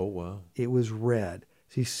 Oh, wow. It was red.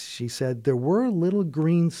 She said there were little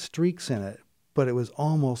green streaks in it, but it was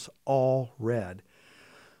almost all red.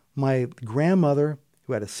 My grandmother,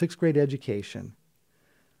 who had a 6th grade education,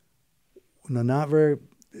 not very,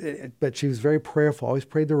 but she was very prayerful, always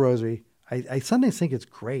prayed the rosary. I sometimes think it's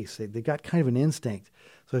grace. They got kind of an instinct.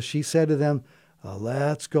 So she said to them,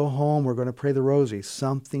 let's go home. We're going to pray the rosary.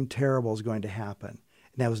 Something terrible is going to happen.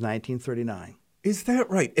 And that was 1939. Is that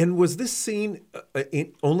right? And was this scene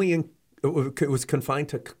it was confined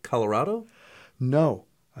to Colorado? No.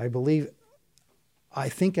 I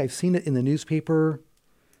think I've seen it in the newspaper.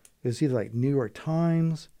 It was either like New York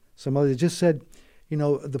Times, some other. It just said,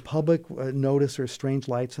 the public noticed there's strange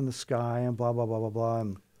lights in the sky and blah, blah, blah, blah, blah,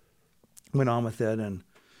 and went on with it. And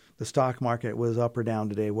the stock market was up or down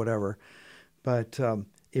today, whatever. But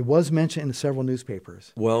it was mentioned in several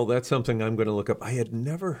newspapers. Well, that's something I'm going to look up. I had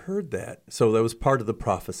never heard that. So that was part of the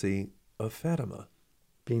prophecy of Fatima.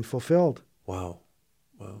 Being fulfilled. Wow.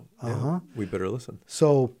 Yeah, Uh-huh. we better listen.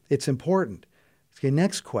 So it's important. Okay,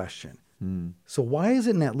 next question. So why is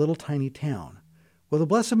it in that little tiny town? Well, the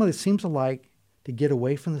Blessed Mother seems to like to get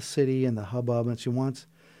away from the city and the hubbub, and she wants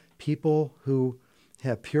people who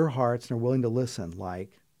have pure hearts and are willing to listen,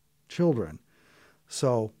 like children.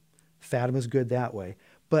 So Fatima's good that way.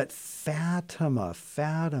 But Fatima,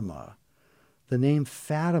 the name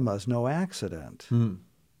Fatima is no accident.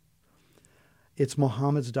 It's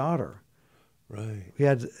Muhammad's daughter. Right. He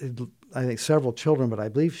had, I think, several children, but I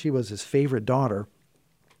believe she was his favorite daughter.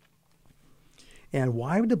 And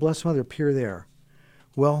why would the Blessed Mother appear there?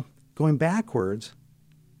 Well, going backwards,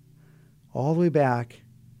 all the way back,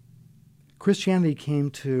 Christianity came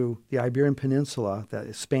to the Iberian Peninsula, that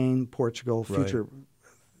is Spain, Portugal, future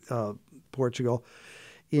Portugal,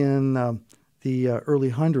 in the early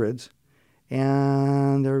hundreds.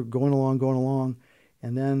 And they're going along.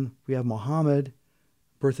 And then we have Muhammad,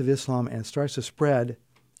 birth of Islam, and it starts to spread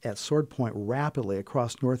at sword point rapidly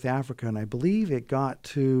across North Africa. And I believe it got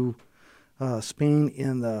to Spain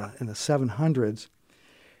in the 700s.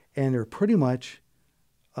 And they're pretty much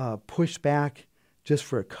pushed back just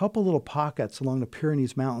for a couple little pockets along the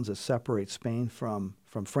Pyrenees Mountains that separate Spain from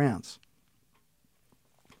France.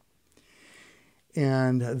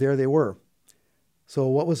 And there they were. So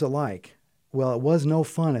what was it like? Well, it was no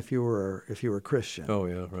fun if you were a Christian. Oh,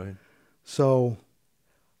 yeah, right. So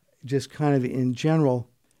just kind of in general,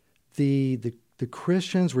 the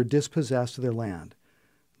Christians were dispossessed of their land.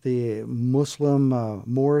 The Muslim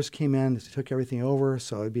Moors came in, took everything over,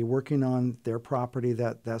 so it'd be working on their property,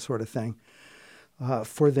 that sort of thing,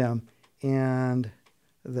 for them. And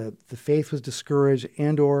the faith was discouraged,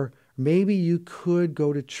 and or maybe you could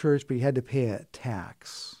go to church, but you had to pay a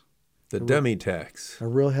tax. The demi-tax. A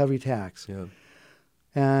real heavy tax. Yeah.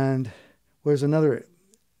 And there's another,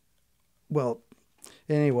 well,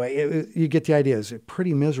 anyway, you get the idea. It's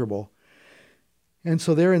pretty miserable. And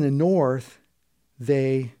so there in the north,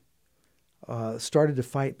 they started to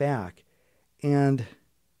fight back. And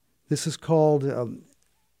this is called, well,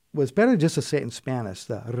 it's better just to say it in Spanish,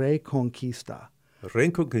 the Reconquista.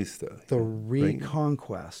 Reconquista. The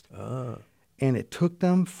reconquest. Ah. And it took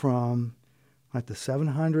them from like the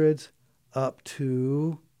 700s up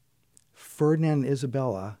to Ferdinand and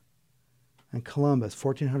Isabella and Columbus,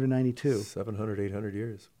 1492. 700, 800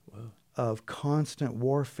 years. Wow. Of constant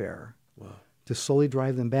warfare. Wow. To slowly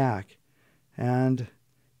drive them back. And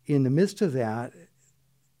in the midst of that,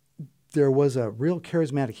 there was a real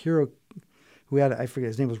charismatic hero who had, I forget,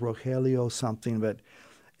 his name was Rogelio something, but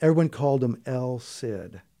everyone called him El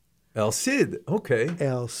Cid. El Cid, okay.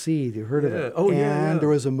 El Cid, you heard of it? Oh, yeah. And there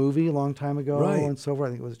was a movie a long time ago Right. and so forth.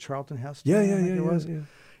 I think it was Charlton Heston. Yeah. It was.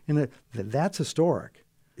 And that's historic.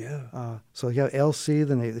 Yeah. So you have El Cid,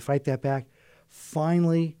 then they fight that back.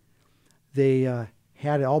 Finally, they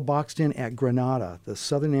had it all boxed in at Granada, the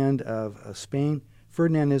southern end of Spain.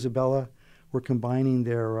 Ferdinand and Isabella were combining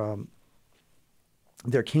their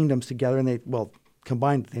kingdoms together, and they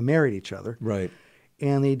married each other. Right.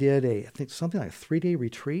 And they did something like a 3-day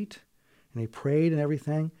retreat, and they prayed and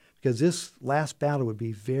everything, because this last battle would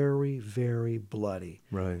be very, very bloody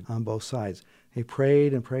on both sides. They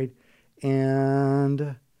prayed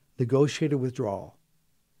and negotiated withdrawal.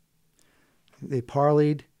 They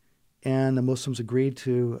parleyed, and the Muslims agreed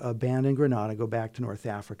to abandon Granada, go back to North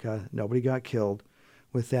Africa. Nobody got killed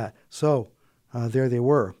with that. So there they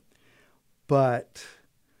were. But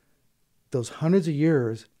those hundreds of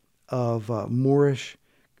years of Moorish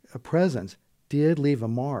presence did leave a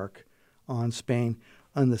mark on Spain.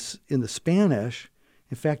 In the Spanish,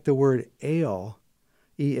 in fact, the word el,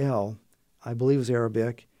 E-L, I believe is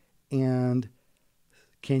Arabic. And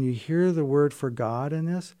can you hear the word for God in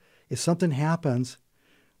this? If something happens,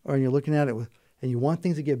 or you're looking at it and you want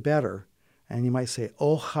things to get better, and you might say,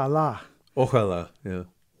 ojalá. Ojalá, yeah.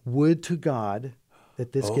 Would to God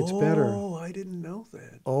that this gets better. Oh, I didn't know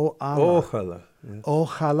that. Oh, Allah. Ojalá. Yeah.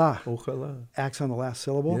 Ojalá. Ojalá. Acts on the last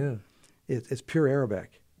syllable. Yeah. It's pure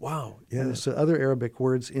Arabic. Wow. Yeah. And there's other Arabic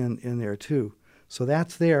words in there too. So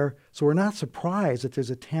that's there. So we're not surprised that there's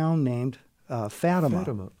a town named Fatima.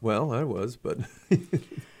 Fatima. Well, I was, but...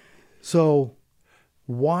 So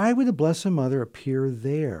why would the Blessed Mother appear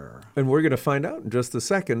there? And we're going to find out in just a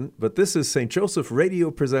second. But this is St. Joseph Radio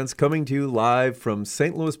Presents, coming to you live from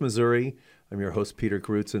St. Louis, Missouri. I'm your host, Peter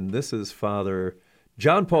Karutz, and this is Father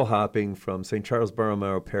John Paul Hopping from St. Charles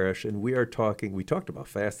Borromeo Parish. And we talked about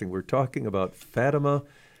fasting. We're talking about Fatima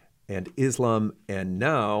and Islam. And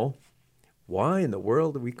now, why in the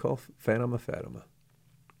world do we call Fatima Fatima?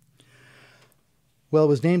 Well, it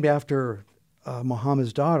was named after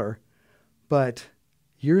Muhammad's daughter, but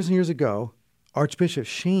years and years ago, Archbishop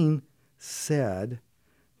Sheen said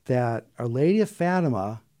that Our Lady of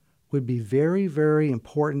Fatima would be very, very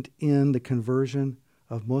important in the conversion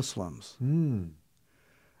of Muslims.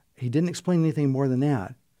 He didn't explain anything more than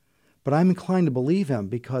that, but I'm inclined to believe him,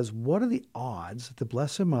 because what are the odds that the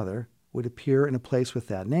Blessed Mother would appear in a place with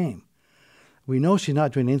that name? We know she's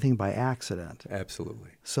not doing anything by accident.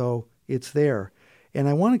 Absolutely. So it's there. And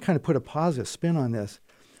I want to kind of put a positive spin on this.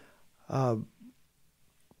 The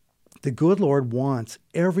good Lord wants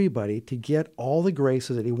everybody to get all the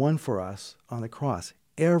graces that he won for us on the cross.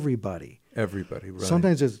 Everybody. Everybody, right.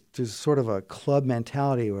 Sometimes there's sort of a club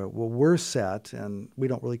mentality where, well, we're set and we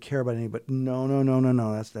don't really care about anybody. No.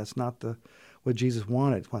 That's not what Jesus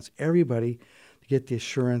wanted. He wants everybody to get the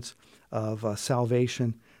assurance of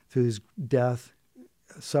salvation through his death,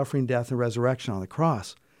 suffering, death, and resurrection on the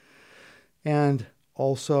cross. And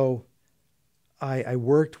also, I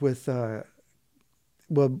worked with,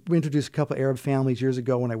 we introduced a couple of Arab families years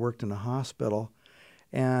ago when I worked in a hospital,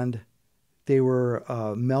 and they were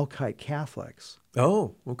Melkite Catholics.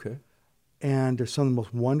 Oh, okay. And they're some of the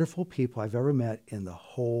most wonderful people I've ever met in the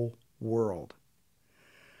whole world.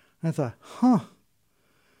 And I thought,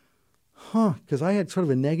 because I had sort of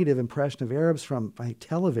a negative impression of Arabs from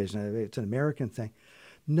television. It's an American thing.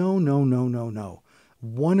 No.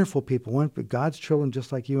 Wonderful people, God's children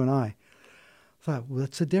just like you and I. Thought, well,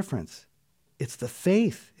 that's the difference. It's the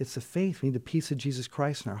faith. It's the faith. We need the peace of Jesus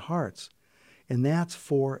Christ in our hearts. And that's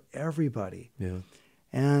for everybody. Yeah.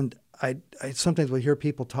 And I sometimes will hear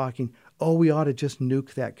people talking, oh, we ought to just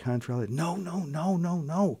nuke that country.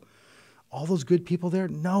 No. All those good people there,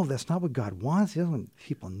 no, that's not what God wants. He doesn't want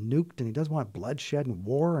people nuked, and he doesn't want bloodshed and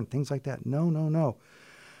war and things like that. No.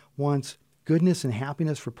 Wants goodness and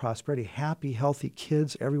happiness for prosperity, happy, healthy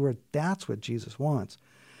kids everywhere. That's what Jesus wants.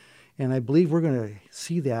 And I believe we're going to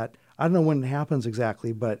see that. I don't know when it happens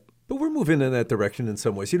exactly, but we're moving in that direction in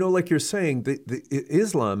some ways. Like you're saying, the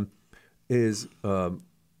Islam is,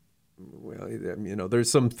 there's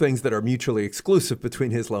some things that are mutually exclusive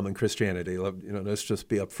between Islam and Christianity. Let's just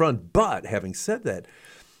be upfront. But having said that,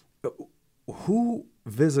 who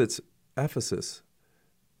visits Ephesus?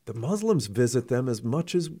 The Muslims visit them as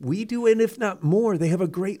much as we do, and if not more. They have a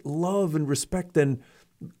great love and respect and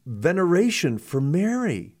veneration for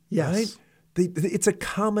Mary. Yes. Right? It's a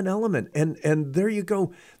common element. And there you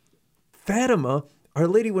go. Fatima, Our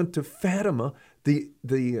Lady went to Fatima.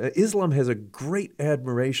 Islam has a great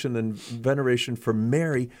admiration and veneration for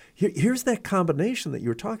Mary. Here's that combination that you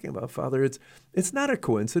were talking about, Father. It's not a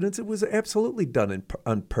coincidence. It was absolutely done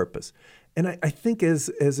on purpose. And I think as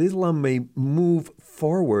Islam may move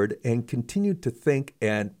forward and continue to think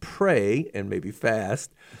and pray and maybe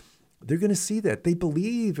fast, they're going to see that. They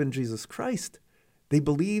believe in Jesus Christ. They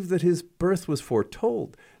believe that his birth was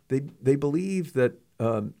foretold. They believe that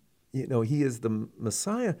he is the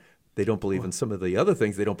Messiah. They don't believe in some of the other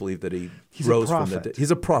things. They don't believe that he rose from the dead. He's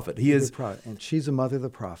a prophet. He's a prophet. And she's the mother of the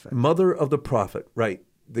prophet. Mother of the prophet, right.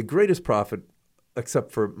 The greatest prophet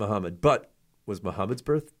except for Muhammad. But was Muhammad's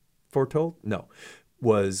birth foretold? No.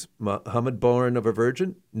 Was Muhammad born of a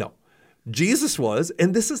virgin? No. Jesus was,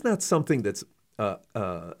 and this is not something that's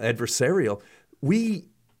adversarial. We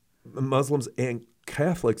Muslims and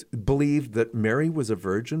Catholics believe that Mary was a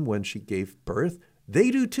virgin when she gave birth. They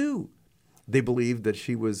do too. They believe that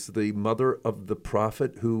she was the mother of the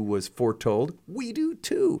prophet who was foretold. We do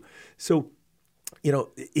too. So,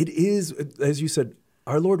 it is, as you said,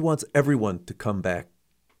 our Lord wants everyone to come back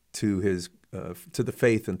to his to the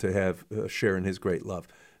faith and to have share in his great love.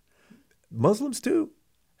 Muslims too.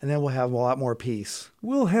 And then we'll have a lot more peace.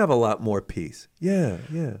 We'll have a lot more peace. Yeah.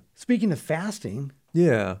 Speaking of fasting,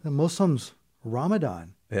 the Muslims,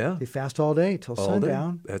 Ramadan. Yeah. They fast all day till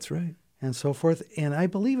sundown. That's right. And so forth. And I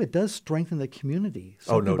believe it does strengthen the community.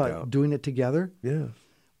 No about doubt. Doing it together. Yeah.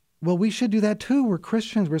 Well, we should do that too. We're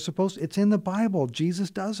Christians. It's in the Bible.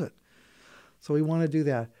 Jesus does it. So we want to do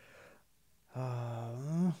that.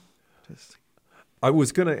 I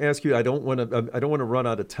was going to ask you, I don't want to run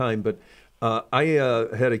out of time, but I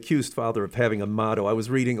had accused Father of having a motto. I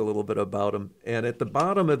was reading a little bit about him, and at the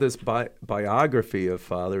bottom of this biography of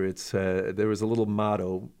Father, there was a little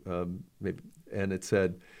motto, and it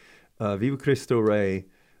said, "Viva Cristo Rey,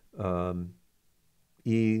 y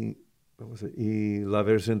la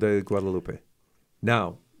Virgen de Guadalupe."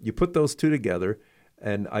 Now, you put those two together,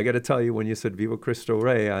 and I got to tell you, when you said "Viva Cristo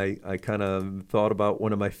Rey," I kind of thought about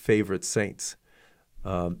one of my favorite saints.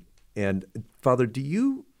 And Father, do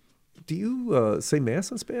you say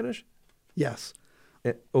Mass in Spanish? Yes.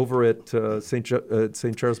 Over at St.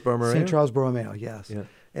 Charles Borromeo? St. Charles Borromeo, yes. Yeah.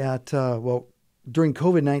 At during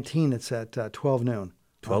COVID-19, it's at 12 noon.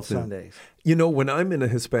 12 Sundays. When I'm in a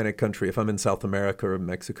Hispanic country, if I'm in South America or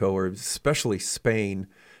Mexico or especially Spain,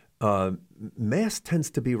 Mass tends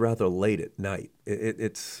to be rather late at night.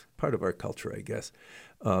 It's part of our culture, I guess.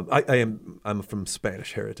 I'm from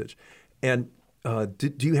Spanish heritage. And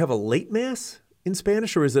do you have a late Mass in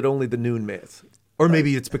Spanish, or is it only the noon Mass? Or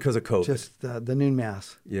maybe it's because of COVID. Just the noon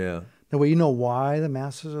Mass. Yeah. Now, well, you know why the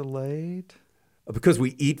Masses are late? Because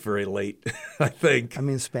we eat very late, I think. I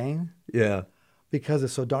mean, Spain? Yeah. Because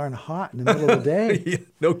it's so darn hot in the middle of the day. Yeah,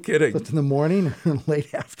 no kidding. So it's in the morning or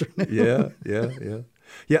late afternoon.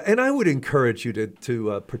 Yeah, and I would encourage you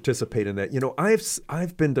to participate in that.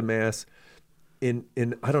 I've been to Mass in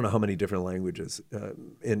I don't know how many different languages,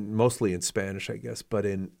 mostly in Spanish, I guess, but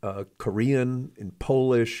in Korean, in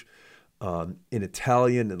Polish, in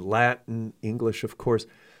Italian, in Latin, English, of course.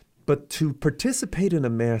 But to participate in a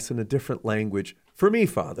Mass in a different language, for me,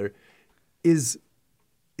 Father, is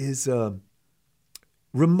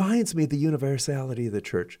reminds me of the universality of the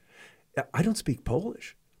Church. I don't speak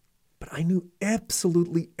Polish, but I knew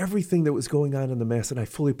absolutely everything that was going on in the Mass, and I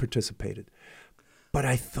fully participated. But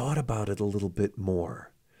I thought about it a little bit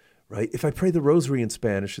more, right? If I pray the Rosary in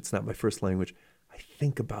Spanish, it's not my first language, I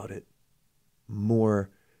think about it more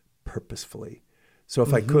purposefully. So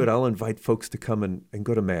if I could, I'll invite folks to come and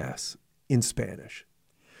go to Mass in Spanish.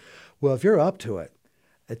 Well, if you're up to it,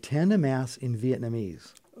 attend a Mass in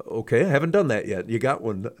Vietnamese. Okay, I haven't done that yet. You got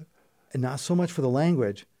one. And not so much for the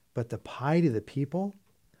language, but the piety of the people,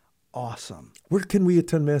 awesome. Where can we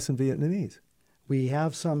attend Mass in Vietnamese? We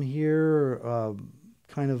have some here,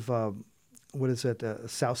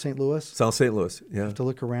 South St. Louis? South St. Louis, yeah. You have to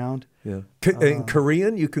look around. Yeah. In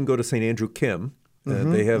Korean, you can go to St. Andrew Kim.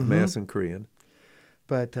 They have Mass in Korean.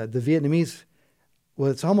 But the Vietnamese, well,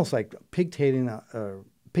 it's almost like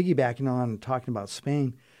piggybacking on talking about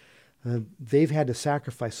Spain. They've had to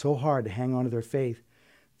sacrifice so hard to hang on to their faith.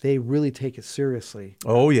 They really take it seriously.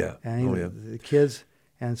 Oh, yeah. And the kids,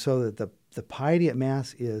 and so the piety at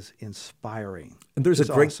Mass is inspiring. And there's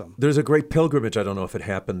a great pilgrimage. I don't know if it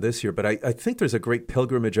happened this year, but I think there's a great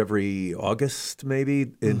pilgrimage every August,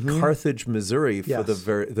 maybe, in Carthage, Missouri, for the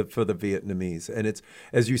Vietnamese. And it's,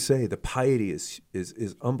 as you say, the piety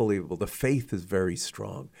is unbelievable. The faith is very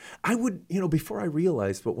strong. I would, before I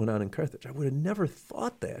realized what went on in Carthage, I would have never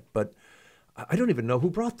thought that. But I don't even know who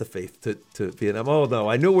brought the faith to Vietnam. Oh, no,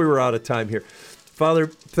 I knew we were out of time here. Father,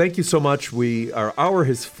 thank you so much. Our hour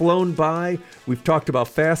has flown by. We've talked about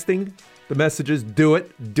fasting. The message is do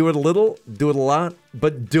it. Do it a little, do it a lot,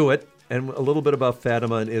 but do it. And a little bit about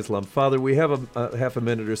Fatima and Islam. Father, we have a half a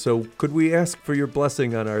minute or so. Could we ask for your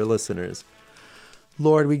blessing on our listeners?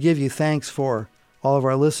 Lord, we give you thanks for all of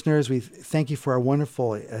our listeners. We thank you for our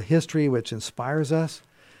wonderful history, which inspires us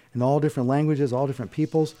in all different languages, all different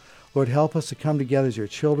peoples. Lord, help us to come together as your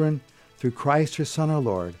children through Christ, your Son, our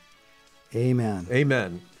Lord. Amen.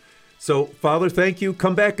 Amen. So, Father, thank you.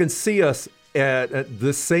 Come back and see us at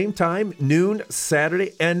the same time, noon,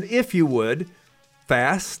 Saturday. And if you would,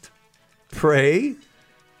 fast, pray,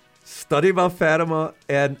 study about Fatima,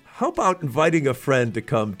 and how about inviting a friend to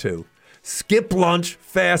come too? Skip lunch,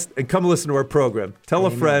 fast, and come listen to our program. Tell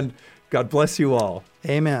a friend. God bless you all.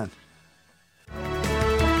 Amen.